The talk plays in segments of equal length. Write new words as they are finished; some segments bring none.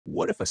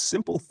What if a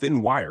simple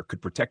thin wire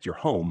could protect your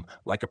home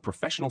like a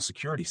professional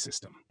security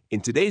system?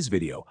 In today's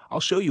video, I'll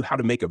show you how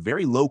to make a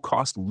very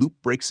low-cost loop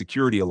break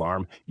security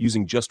alarm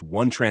using just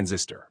one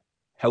transistor.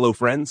 Hello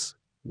friends,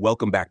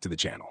 welcome back to the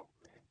channel.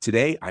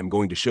 Today, I'm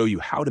going to show you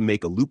how to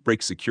make a loop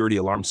break security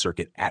alarm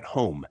circuit at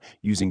home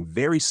using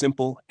very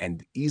simple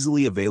and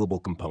easily available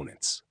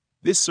components.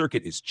 This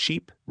circuit is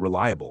cheap,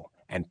 reliable,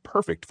 and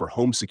perfect for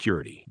home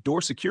security,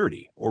 door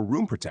security, or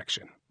room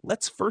protection.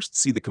 Let's first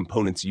see the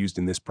components used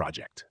in this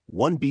project.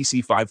 One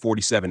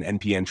BC547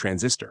 NPN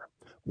transistor,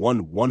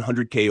 one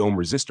 100K ohm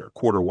resistor,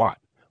 quarter watt,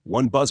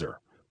 one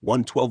buzzer,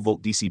 one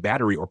 12-volt DC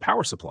battery or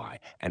power supply,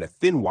 and a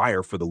thin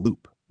wire for the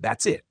loop.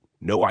 That's it.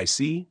 No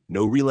IC,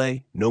 no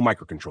relay, no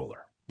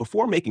microcontroller.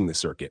 Before making the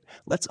circuit,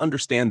 let's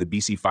understand the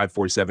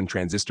BC547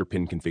 transistor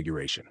pin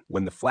configuration.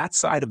 When the flat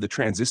side of the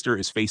transistor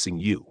is facing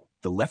you,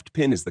 the left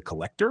pin is the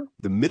collector,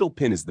 the middle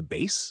pin is the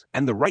base,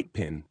 and the right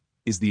pin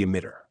is the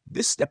emitter.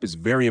 This step is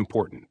very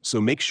important, so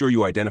make sure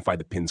you identify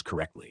the pins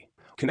correctly.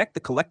 Connect the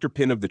collector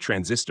pin of the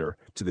transistor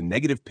to the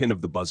negative pin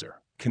of the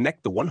buzzer.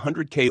 Connect the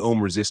 100K ohm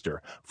resistor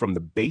from the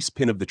base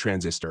pin of the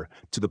transistor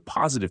to the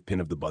positive pin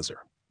of the buzzer.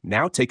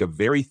 Now take a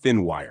very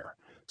thin wire,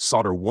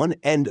 solder one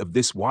end of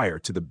this wire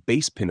to the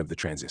base pin of the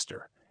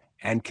transistor,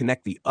 and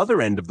connect the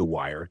other end of the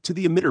wire to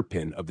the emitter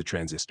pin of the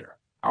transistor.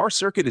 Our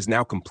circuit is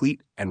now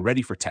complete and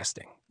ready for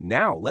testing.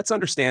 Now, let's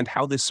understand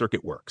how this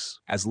circuit works.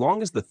 As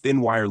long as the thin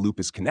wire loop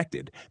is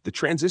connected, the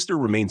transistor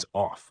remains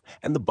off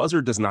and the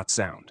buzzer does not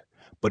sound.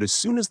 But as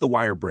soon as the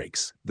wire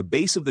breaks, the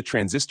base of the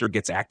transistor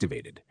gets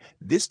activated.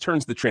 This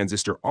turns the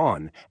transistor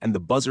on and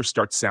the buzzer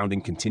starts sounding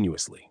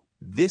continuously.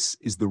 This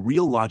is the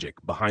real logic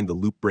behind the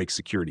loop break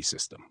security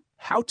system.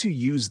 How to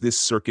use this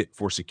circuit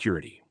for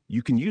security?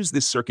 You can use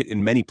this circuit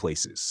in many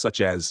places,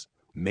 such as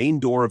main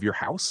door of your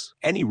house,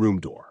 any room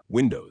door,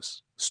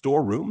 windows,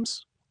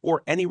 storerooms,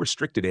 or any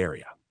restricted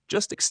area.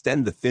 Just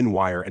extend the thin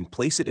wire and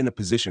place it in a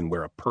position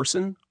where a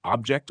person,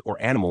 object,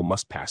 or animal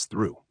must pass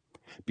through.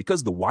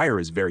 Because the wire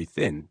is very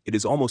thin, it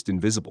is almost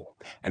invisible,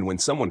 and when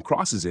someone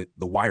crosses it,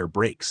 the wire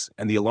breaks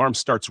and the alarm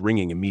starts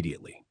ringing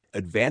immediately.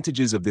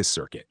 Advantages of this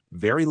circuit: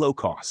 very low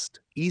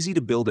cost, easy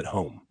to build at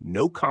home,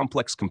 no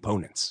complex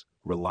components,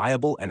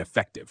 reliable and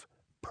effective,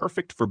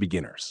 perfect for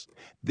beginners.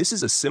 This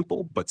is a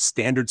simple but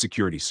standard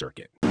security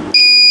circuit.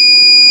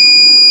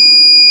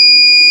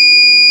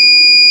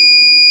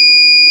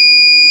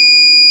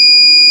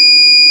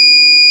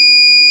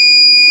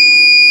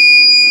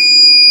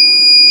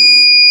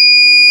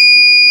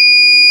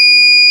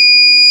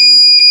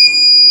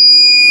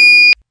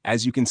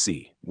 As you can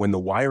see, when the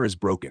wire is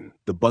broken,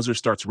 the buzzer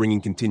starts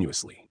ringing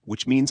continuously,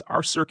 which means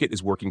our circuit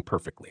is working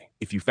perfectly.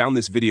 If you found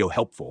this video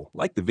helpful,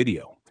 like the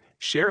video,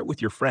 share it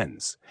with your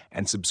friends,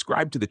 and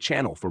subscribe to the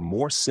channel for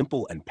more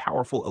simple and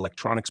powerful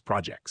electronics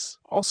projects.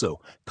 Also,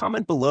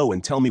 comment below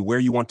and tell me where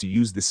you want to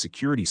use this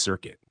security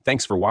circuit.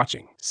 Thanks for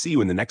watching. See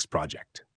you in the next project.